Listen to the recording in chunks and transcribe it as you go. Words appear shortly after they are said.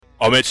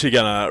I'm actually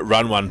going to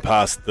run one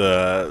past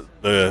the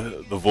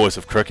voice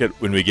of cricket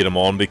when we get him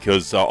on,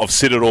 because I've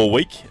said it all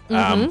week.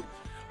 Mm-hmm.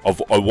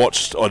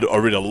 I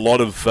read a lot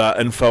of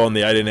info on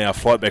the 18-hour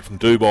flight back from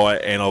Dubai,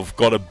 and I've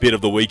got a bit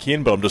of the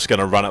weekend, but I'm just going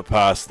to run it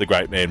past the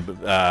great man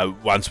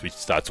once we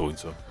start talking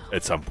to him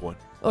at some point.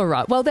 All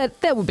right. Well,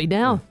 that would be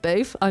now,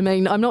 Beef. I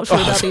mean, I'm not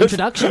sure about the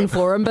introduction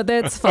for him, but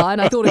that's fine.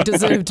 I thought he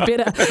deserved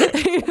better.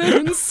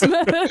 Ian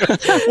Smith.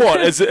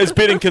 What? As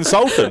betting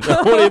consultant?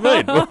 What do you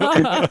mean?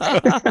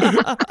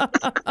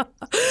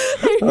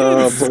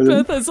 Ian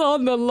Smith is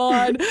on the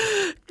line,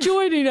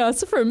 joining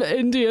us from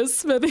India.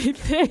 Smithy,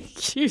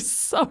 thank you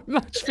so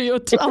much for your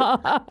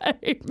time.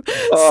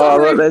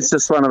 Well, that's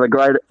just one of the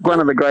great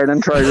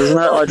intros, isn't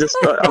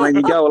it? I mean,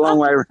 you go a long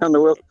way around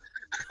the world.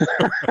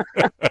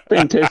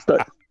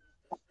 Fantastic.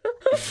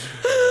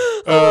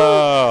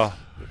 Well,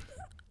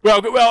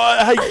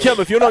 hey Kim,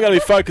 if you're not going to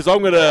be focused, I'm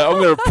going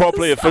to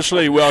properly,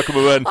 officially welcome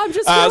him in. I'm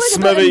just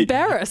feeling a bit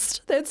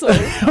embarrassed. That's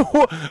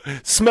all.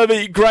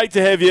 Smithy, great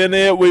to have you in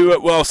there.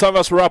 Some of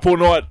us were up all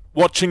night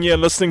watching you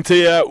and listening to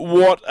you.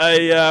 What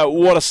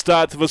a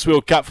start to this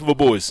World Cup for the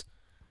boys.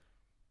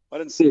 I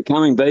didn't see it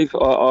coming, Beef.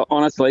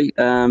 Honestly,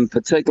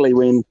 particularly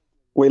when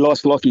we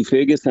lost Lockie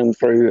Ferguson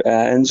through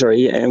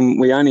injury, and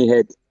we only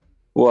had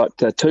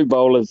two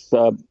bowlers,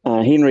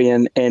 Henry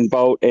and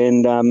Bolt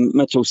and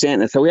Mitchell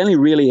Santner. So we only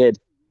really had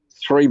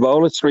three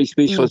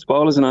specialist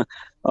bowlers. And I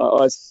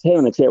was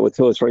having a chat with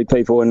two or three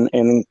people and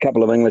a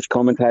couple of English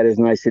commentators,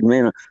 and they said,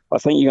 man, I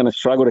think you're going to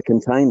struggle to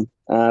contain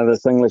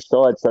this English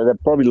side. So they're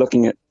probably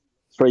looking at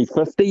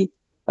 350.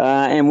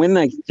 And when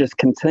they just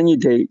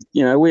continued to,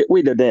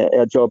 we did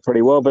our job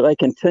pretty well, but they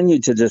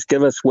continued to just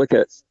give us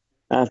wickets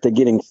after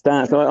getting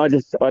started.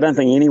 I don't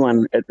think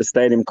anyone at the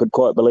stadium could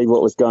quite believe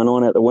what was going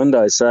on out the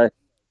window. So,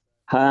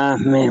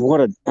 man,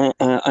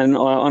 and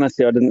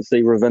honestly, I didn't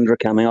see Ravindra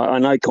coming. I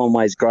know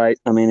Conway's great.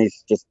 I mean,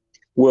 he's just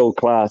world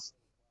class.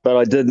 But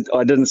I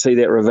didn't see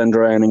that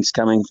Ravindra innings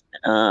coming.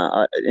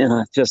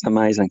 Just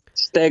amazing,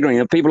 staggering.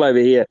 And people over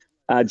here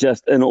are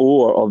just in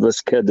awe of this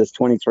kid, this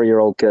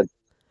 23-year-old kid.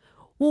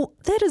 Well,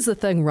 that is the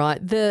thing, right?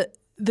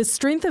 The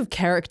strength of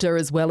character,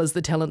 as well as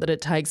the talent that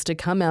it takes to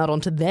come out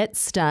onto that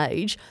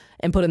stage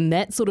and put in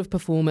that sort of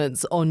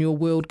performance on your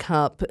World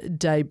Cup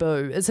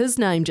debut. Is his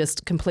name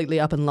just completely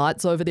up in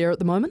lights over there at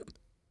the moment?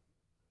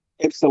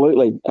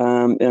 Absolutely.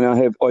 And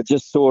I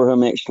just saw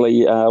him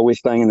actually, we're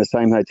staying in the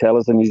same hotel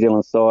as the New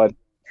Zealand side.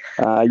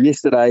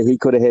 Yesterday he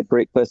could have had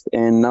breakfast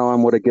and no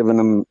one would have given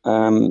him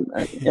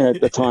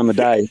the time of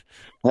day.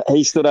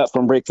 He stood up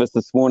from breakfast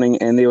this morning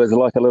and there was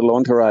like a little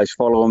entourage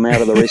follow him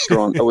out of the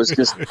restaurant. It was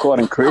just quite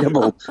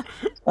incredible.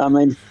 I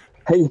mean,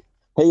 he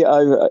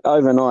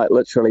overnight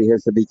literally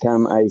has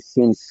become a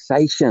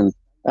sensation.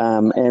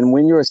 And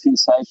when you're a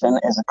sensation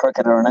as a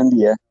cricketer in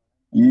India,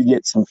 you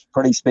get some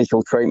pretty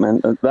special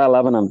treatment. They're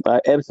loving him.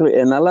 Absolutely.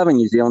 And they're loving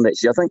New Zealand,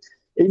 actually. I think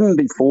even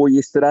before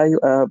yesterday,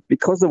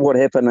 because of what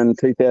happened in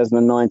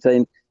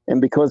 2019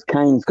 and because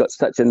Kane's got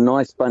such a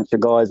nice bunch of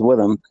guys with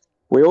him,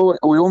 we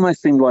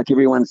almost seemed like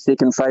everyone's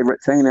second favourite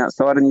team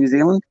outside of New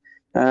Zealand.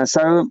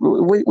 So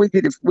we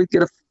get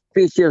a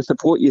fair share of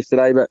support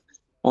yesterday, but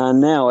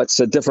now it's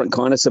a different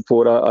kind of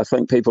support. I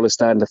think people are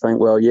starting to think,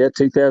 well, yeah,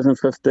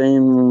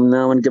 2015,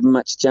 no one give them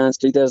much chance.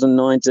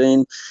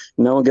 2019,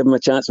 no one give them a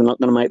chance. We're not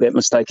going to make that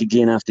mistake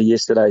again after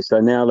yesterday. So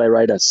now they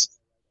rate us.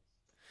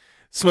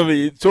 Smithy,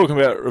 you're talking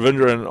about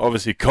Ravindra and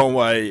obviously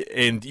Conway,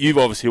 and you've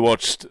obviously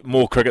watched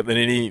more cricket than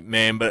any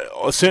man, but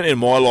certainly in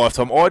my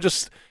lifetime, I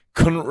just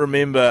couldn't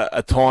remember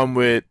a time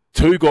where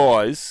two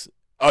guys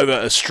over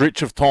a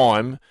stretch of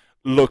time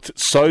looked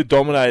so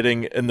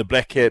dominating in the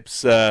Black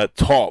Caps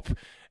top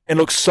and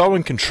looked so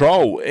in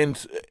control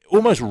and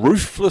almost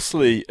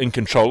ruthlessly in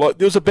control. Like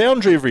there was a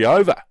boundary every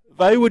over.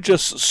 They were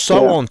just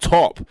so on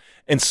top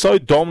and so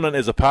dominant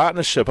as a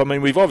partnership. I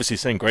mean, we've obviously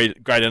seen great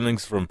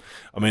innings from,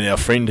 our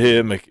friend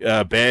here,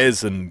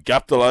 Baz and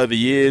Guptill over the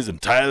years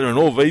and Taylor and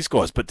all these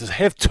guys. But to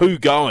have two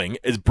going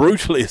as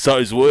brutally as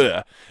those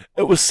were,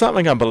 it was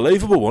something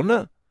unbelievable, wasn't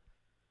it?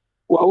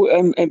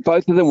 Well, and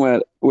both of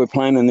them were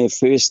playing in their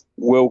first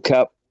World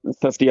Cup,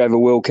 50-over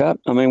World Cup.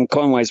 I mean,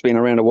 Conway's been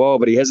around a while,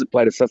 but he hasn't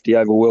played a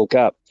 50-over World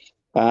Cup.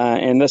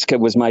 And this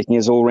kid was making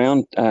his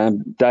all-round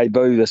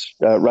debut, this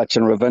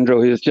Rachin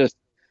Ravindra, who was just,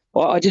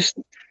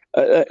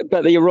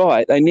 but you're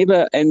right. They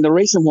never, and the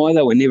reason why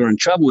they were never in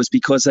trouble was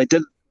because they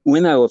did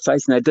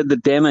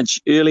the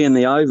damage early in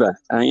the over.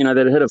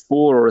 They'd hit a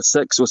 4 or a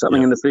 6 or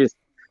something in the first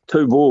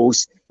two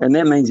balls, and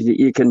that means that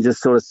you can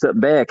just sort of sit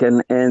back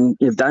and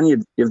you've done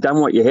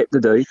what you had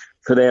to do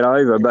for that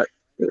over. But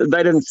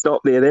they didn't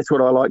stop there. That's what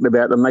I liked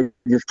about them. They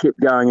just kept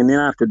going, and then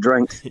after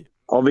drinks,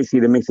 obviously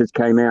the message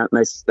came out,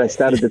 and they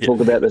started to talk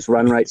about this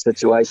run rate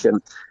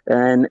situation,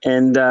 and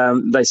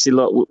they said,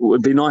 look, it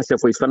would be nice if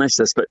we finished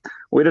this, but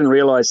we didn't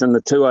realise in the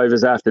 2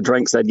 overs after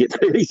drinks they'd get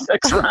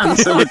 36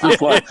 runs. So it was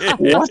just like,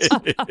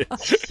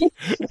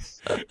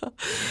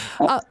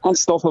 what?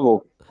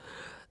 Unstoppable.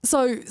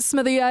 So,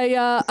 Smithy,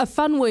 a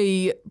fun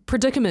wee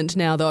predicament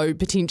now, though,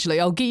 potentially.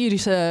 I'll get you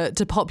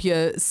to pop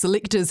your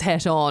selector's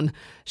hat on,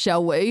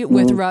 shall we,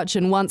 with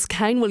Rachin. Once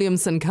Kane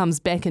Williamson comes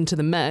back into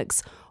the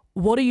mix,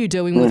 what are you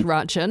doing with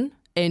Rachin,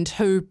 and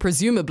who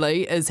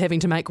presumably is having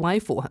to make way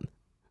for him?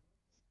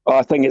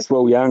 I think it's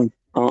Will Young.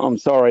 I'm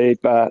sorry,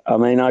 but I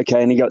mean,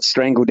 okay, and he got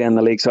strangled down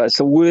the leg side. It's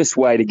the worst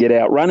way to get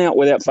out. Run out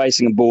without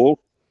facing a ball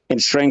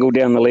and strangle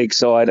down the leg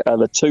side are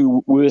the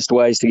two worst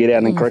ways to get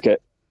out in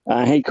cricket.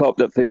 He copped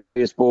it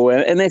first ball,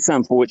 and that's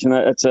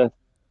unfortunate.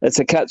 It's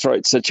a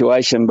cutthroat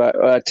situation,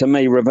 but to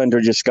me,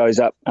 Ravindra just goes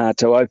up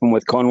to open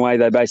with Conway.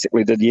 They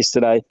basically did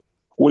yesterday.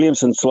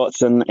 Williamson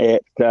slots in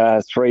at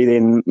 3,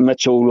 then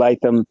Mitchell,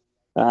 Latham,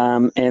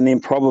 and then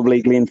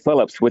probably Glenn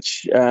Phillips,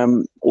 which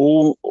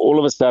all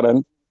of a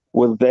sudden,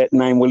 with that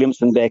name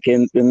Williamson back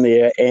in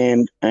there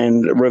and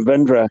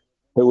Ravindra,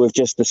 who we've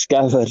just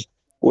discovered,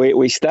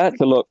 we start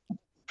to look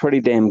pretty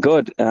damn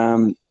good.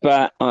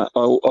 But I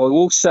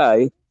will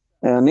say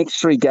our next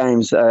 3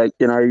 games,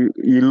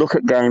 you look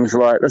at games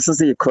like this is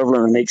the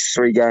equivalent of the next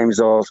 3 games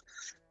of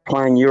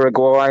playing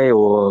Uruguay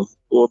or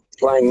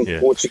playing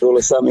Portugal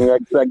or something.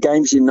 They're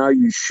games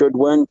you should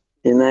win.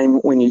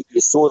 When you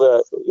saw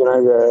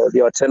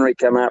the itinerary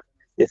come up,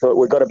 you thought,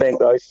 we've got to bank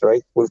those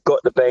 3. We've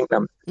got to bank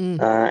them.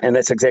 And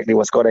that's exactly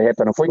what's got to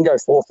happen. If we can go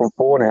 4 from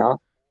 4 now,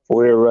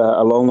 we're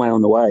a long way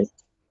on the way.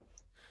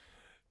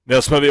 Now,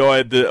 Smithy,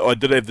 I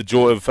did have the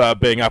joy of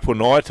being up all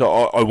night.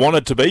 I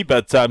wanted to be,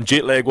 but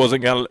jet lag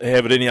wasn't going to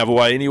have it any other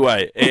way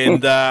anyway.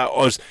 And I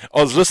was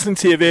listening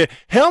to you there.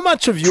 How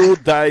much of your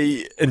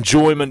day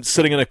enjoyment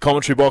sitting in a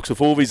commentary box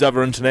with all these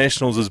other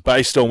internationals is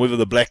based on whether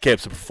the Black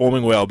Caps are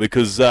performing well?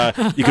 Because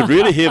you could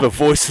really hear the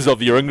voices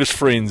of your English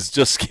friends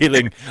just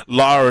getting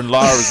lower and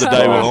lower as the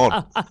day went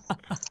on.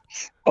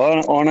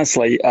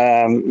 Honestly,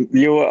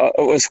 it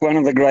was one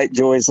of the great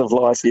joys of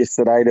life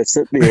yesterday to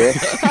sit there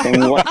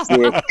and watch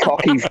their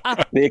cocky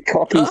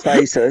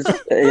faces.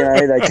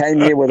 They came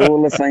here with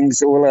all the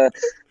things, all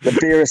the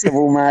barest of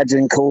all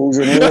margin calls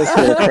and all this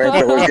sort of crap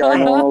that was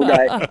going on all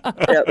day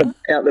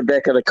out the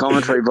back of the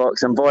commentary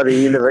box. And by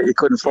the end of it, you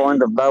couldn't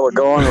find them. They were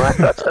gone, right?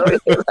 I tell you,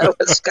 they were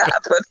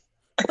scarpered.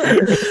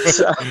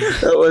 So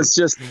it was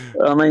just,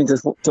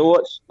 just to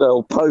watch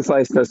the Po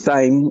face the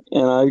same,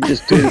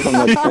 just turn from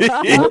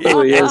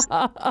who he is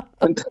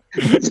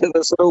to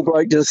this little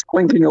bloke just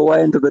slinking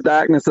away into the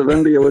darkness of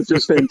India was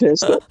just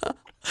fantastic.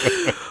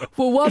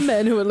 Well, one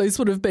man who at least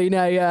would have been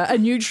a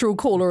neutral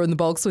caller in the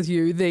box with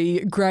you,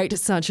 the great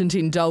Sachin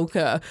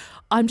Tendulkar.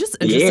 I'm just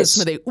interested,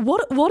 Smithy,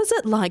 what is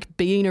it like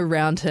being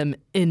around him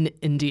in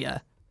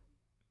India?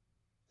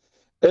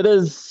 It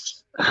is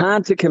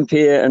hard to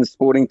compare in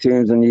sporting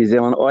terms in New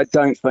Zealand. I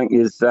don't think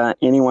there's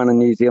anyone in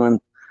New Zealand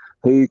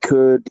who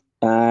could.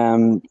 I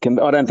don't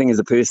think there's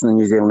a person in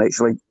New Zealand,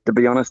 actually, to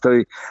be honest,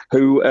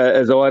 who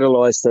is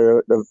idolised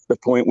to the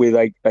point where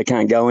they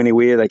can't go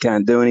anywhere, they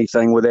can't do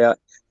anything without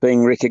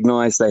being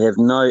recognised. They have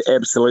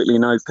absolutely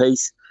no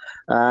peace.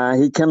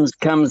 He comes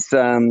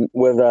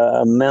with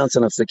a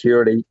mountain of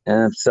security,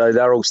 so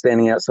they're all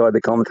standing outside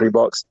the commentary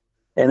box,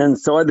 and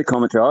inside the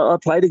commentary, I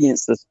played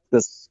against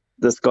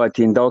this guy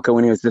Tendulkar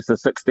when he was just a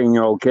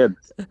 16-year-old kid,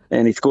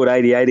 and he scored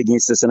 88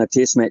 against us in a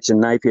test match in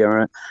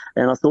Napier.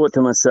 And I thought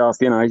to myself,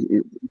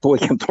 boy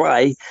can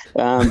play,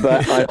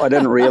 but I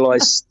didn't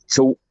realise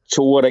to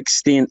what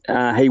extent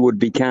he would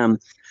become.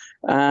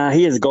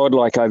 He is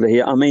godlike over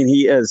here.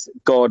 He is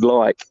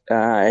godlike,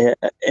 but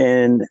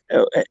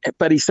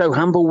he's so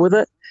humble with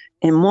it.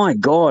 And my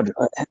God,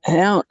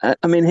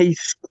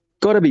 he's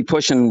got to be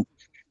pushing.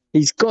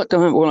 He's got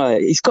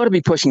to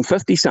be pushing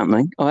 50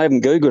 something. I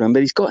haven't Googled him,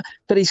 but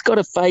he's got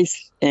a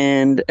face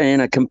and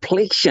a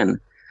complexion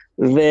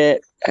that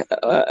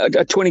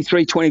a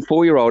 23,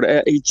 24-year-old.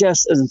 He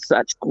just is in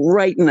such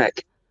great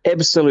nick,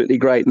 absolutely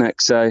great nick.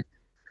 So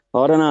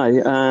I don't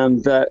know,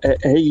 but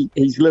he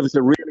lives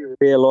a really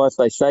rare life.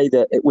 They say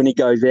that when he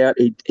goes out,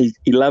 he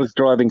loves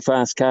driving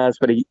fast cars,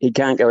 but he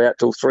can't go out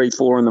till 3,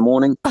 4 in the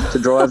morning to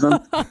drive them.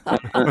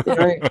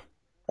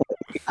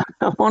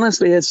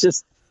 Honestly, it's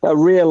just a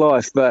rare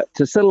life, but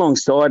to sit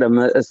alongside him,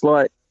 it's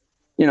like,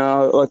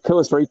 like 2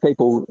 or 3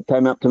 people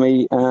came up to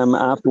me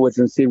afterwards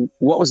and said,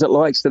 what was it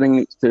like sitting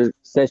next to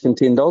Sachin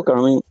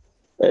Tendulkar?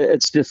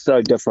 It's just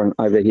so different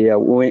over here.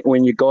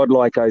 When you're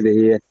godlike over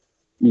here,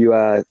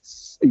 you're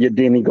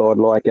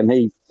demigod-like, and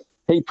he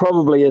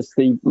probably is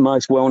the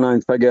most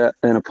well-known figure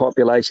in a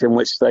population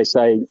which they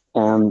say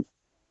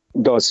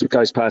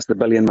goes past the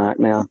billion mark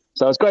now.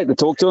 So it's great to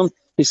talk to him.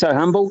 He's so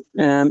humble,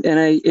 and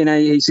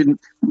he said,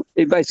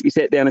 he basically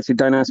sat down and said,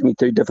 "Don't ask me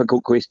too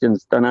difficult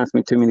questions. Don't ask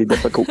me too many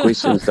difficult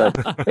questions." So,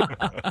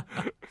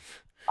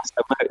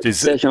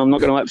 Sachin, I'm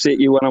not going to upset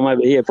you when I'm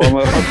over here.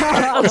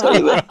 I'll tell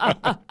you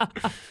that.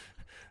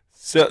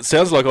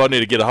 Sounds like I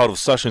need to get a hold of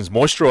Sachin's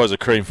moisturiser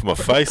cream for my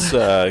face,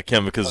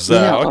 Cam, because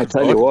I could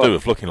do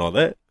with looking like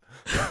that.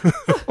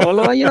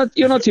 Well,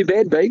 you're not too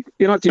bad, Big.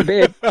 You're not too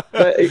bad.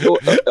 But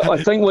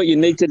I think what you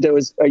need to do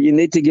is you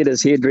need to get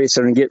his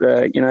hairdresser and get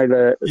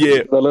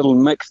the little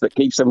mix that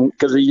keeps him,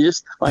 because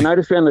I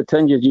noticed around the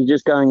tinges you're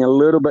just going a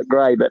little bit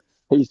grey, but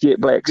He's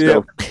jet black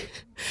Yeah. still.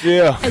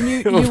 Yeah. And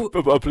you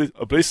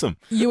I bless him.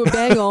 you were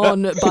bang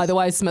on, by the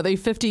way, Smithy,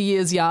 50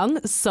 years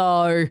young.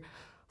 So,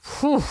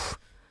 whew,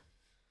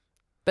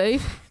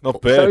 beef.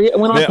 Not bad. So yeah,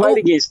 when I Now- played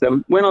against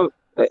him,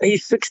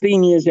 he's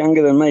 16 years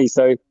younger than me.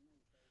 So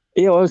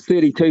yeah, I was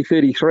 32,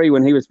 33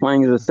 when he was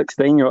playing as a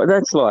 16-year-old.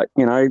 That's like,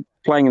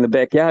 playing in the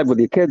backyard with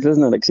your kids,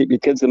 isn't it? Except your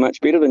kids are much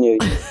better than you.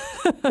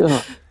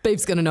 Oh,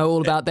 Beef's going to know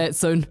all about that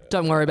soon.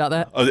 Don't worry about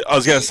that. I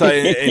was going to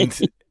say,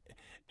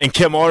 and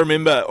Kim, I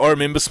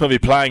remember Smithy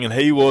playing, and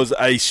he was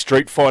a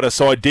street fighter.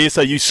 So I dare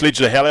say you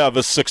sledged the hell out of a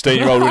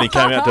 16-year-old when he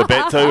came out to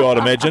bat too, I'd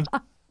imagine.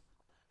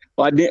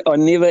 I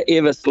never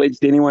ever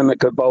sledged anyone that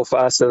could bowl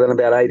faster than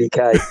about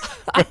 80k.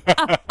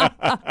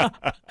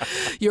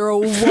 You're a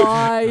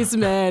wise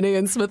man,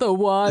 Ian Smith, a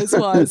wise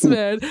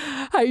man.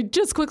 Hey,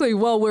 just quickly,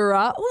 while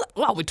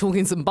we're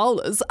talking some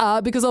bowlers,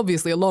 because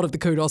obviously a lot of the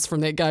kudos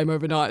from that game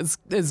overnight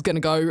is going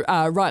to go,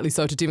 rightly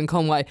so, to Devon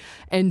Conway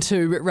and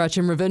to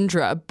Rachin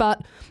Ravindra.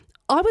 But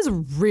I was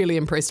really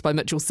impressed by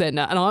Mitchell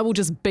Santner, and I will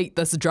just beat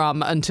this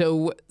drum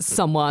until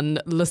someone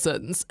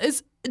listens.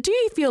 Do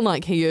you feel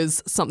like he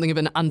is something of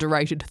an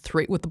underrated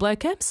threat with the Black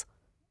Caps?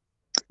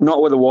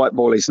 Not with a white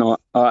ball, he's not.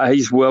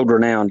 He's world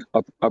renowned,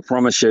 I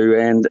promise you.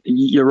 And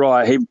you're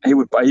right,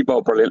 he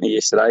bowled brilliantly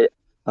yesterday.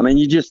 I mean,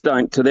 you just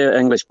don't, to their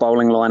English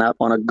bowling lineup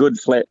on a good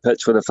flat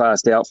pitch with a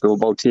fast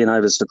outfield, bowl 10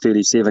 overs for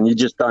 37. You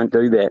just don't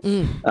do that.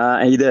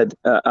 He did.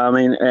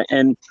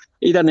 And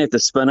he doesn't have to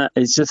spin it.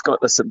 He's just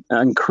got this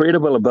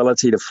incredible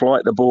ability to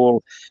flight the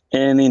ball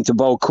and then to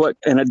bowl quick.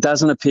 And it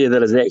doesn't appear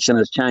that his action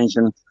has changed.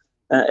 And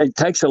it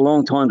takes a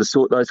long time to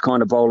sort those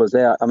kind of bowlers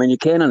out. I mean, you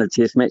can in a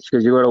test match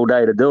because you've got all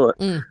day to do it.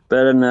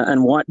 But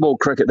in white ball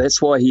cricket,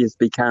 that's why he has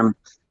become,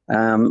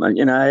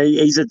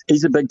 he's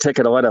a big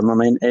ticket item. I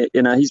mean,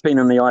 he's been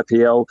in the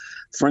IPL,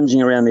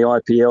 fringing around the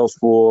IPL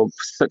for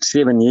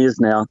 6-7 years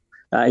now.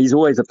 He's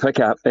always a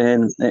pickup,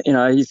 and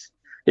he's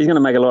going to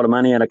make a lot of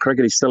money out of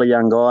cricket. He's still a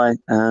young guy,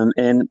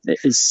 and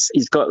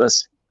he's got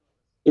this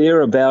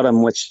air about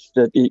him, which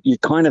you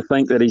kind of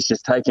think that he's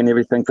just taking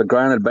everything for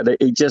granted, but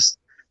it's just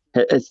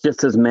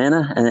his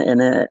manner,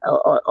 and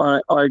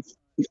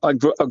I've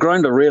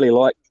grown to really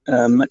like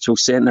Mitchell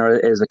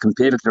Santner as a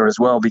competitor as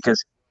well,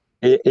 because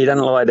he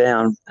doesn't lie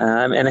down.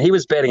 And he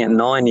was batting at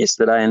 9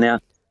 yesterday, and now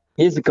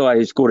here's a guy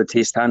who scored a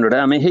Test 100.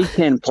 I mean, he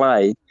can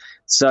play.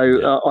 So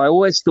I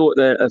always thought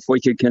that if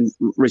we could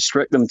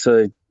restrict them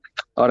to,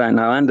 I don't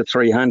know, under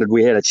 300,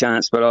 we had a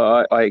chance. But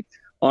I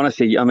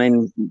honestly, I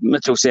mean,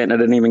 Mitchell Santner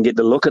didn't even get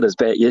to look at his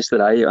bat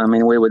yesterday. I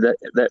mean, we were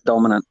that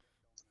dominant.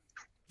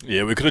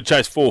 Yeah, we could have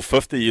chased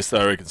 450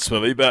 yesterday, I reckon,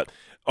 Smithy, but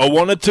I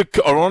wanted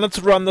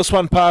to run this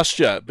one past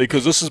you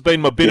because this has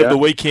been my bet of the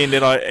weekend,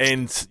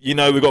 and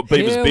we've got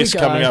Beaver's Best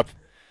coming up.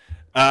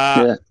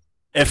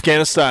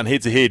 Afghanistan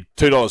head to head,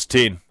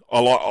 $2.10.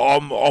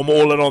 I'm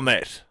all in on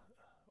that.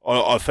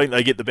 I think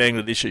they get the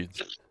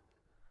Bangladeshis.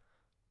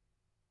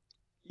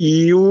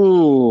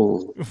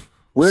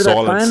 Where are they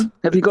Silence. playing?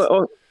 Have you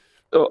got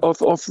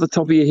off the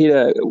top of your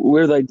head?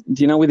 Where are they?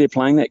 Do you know where they're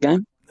playing that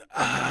game?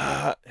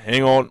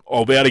 Hang on,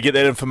 I'll be able to get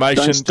that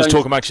information. Just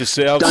talk amongst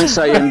yourselves. Don't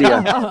say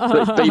India.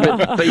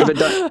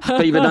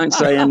 Beaver, don't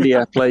say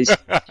India, please.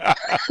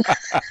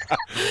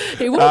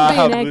 He wouldn't be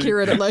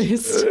inaccurate, at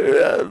least.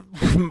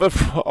 But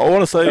I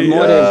want to say...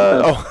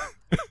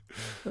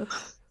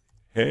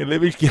 Hey,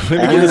 let me get this Who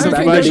can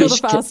information. Google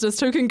the fastest?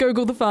 Who can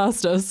Google the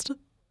fastest?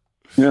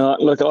 No,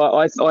 look,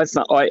 I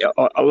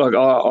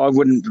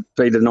wouldn't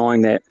be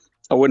denying that.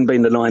 I wouldn't be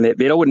denying that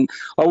bet. I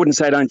wouldn't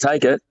say don't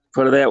take it.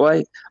 Put it that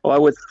way. I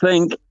would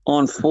think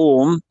on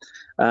form,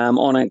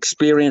 on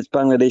experience,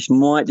 Bangladesh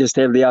might just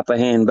have the upper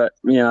hand. But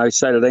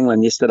so did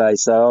England yesterday.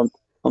 So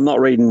I'm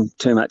not reading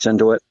too much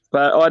into it.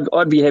 But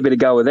I'd be happy to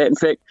go with that. In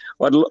fact,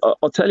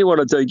 I'll tell you what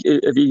I'd do.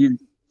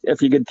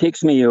 If you could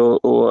text me or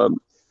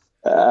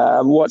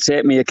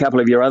WhatsApp me a couple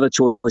of your other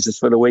choices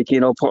for the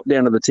weekend, I'll pop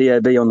down to the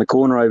TAB on the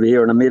corner over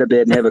here in a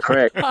Metabed and have a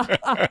crack.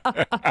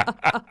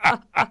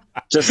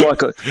 Just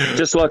like I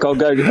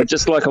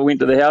went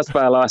to the house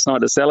bar last night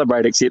to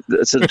celebrate, except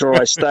it's a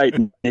dry state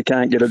and you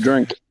can't get a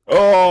drink.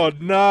 Oh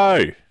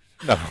no!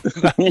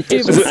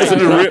 Is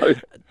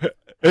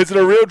it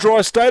a real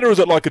dry state, or is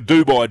it like a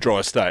Dubai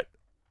dry state?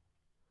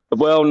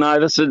 Well, no,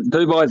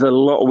 Dubai's a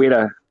lot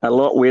wetter.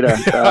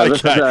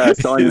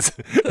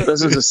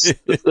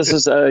 This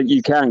is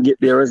you can't get.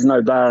 There is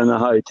no bar in the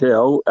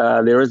hotel.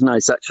 There is no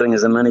such thing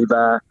as a mini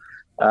bar.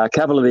 A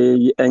couple of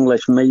the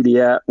English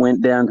media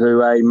went down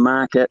to a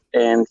market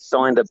and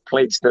signed a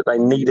pledge that they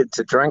needed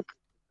to drink,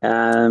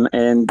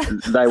 and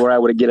they were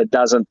able to get a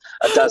dozen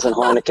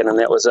Heineken, and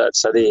that was it.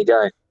 So there you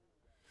go.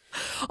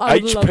 I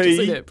would love to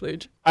see that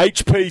pledge.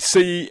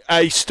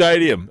 HPCA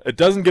Stadium. It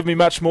doesn't give me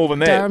much more than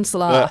that.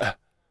 Dharamsala.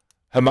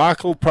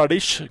 Himachal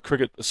Pradesh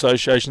Cricket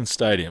Association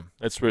Stadium.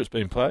 That's where it's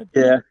been played.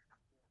 Yeah.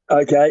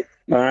 Okay.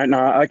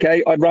 No,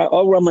 okay.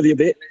 I'll run with you a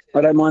bit.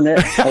 I don't mind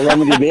that. I'll run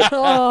with you a bit.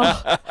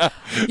 Oh,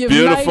 you've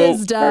Beautiful. made his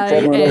No day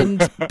problem at all. and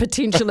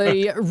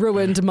potentially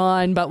ruined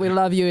mine, but we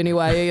love you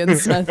anyway, Ian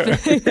Smith.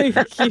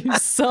 Thank you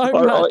so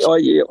much.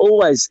 Yeah,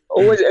 always say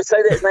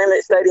that name of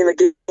that stadium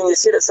again. You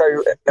said it so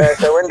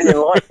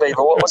Indian-like,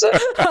 people. What was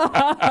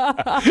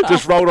it?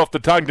 Just rolled off the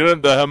tongue, didn't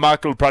it? The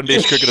Himakal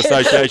Pradesh Cricket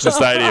Association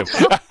Stadium.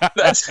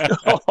 That's,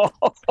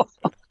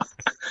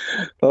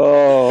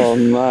 oh,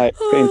 mate.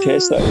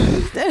 Fantastic.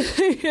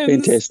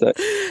 Fantastic.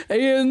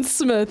 Ian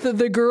Smith,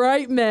 the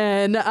great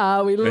man.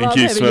 We love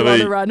you, having you on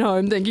Smithy. the run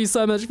home. Thank you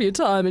so much for your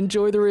time.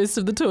 Enjoy the rest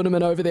of the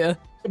tournament over there.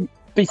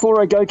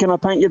 Before I go, can I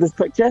paint you this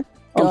picture?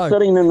 Go. I'm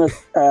sitting in this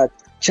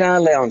char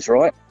lounge,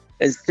 right?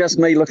 It's just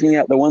me looking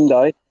out the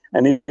window,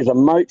 and there's a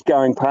moat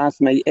going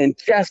past me, and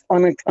just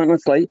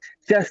honestly,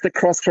 just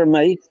across from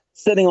me,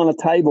 sitting on a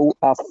table,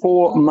 are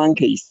 4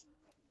 monkeys.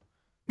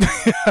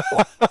 Brilliant.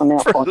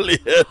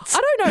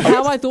 I don't know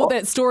how I thought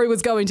that story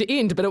was going to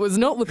end, but it was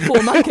not with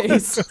 4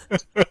 monkeys.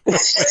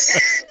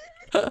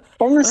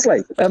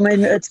 Honestly, I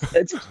mean, it's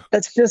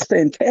just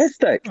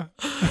fantastic.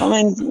 I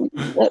mean,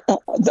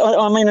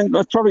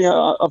 I've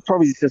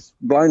probably just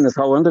blown this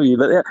whole interview,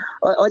 but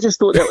I just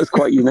thought that was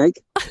quite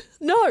unique.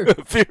 No.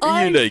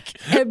 Very unique.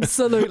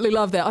 Absolutely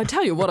love that. I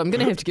tell you what, I'm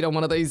going to have to get on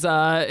one of these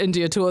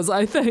India tours,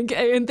 I think.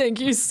 Ian, thank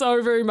you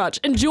so very much.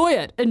 Enjoy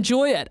it.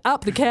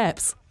 Up the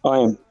caps. I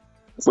am.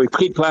 If we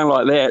keep playing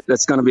like that,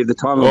 that's going to be the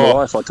time of my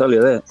life, I'll tell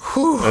you that.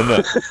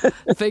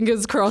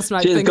 Fingers crossed,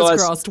 mate. Cheers, Fingers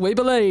guys. crossed. We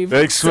believe.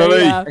 Thanks, See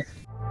Smithy. ya.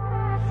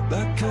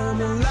 Like I'm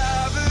alive.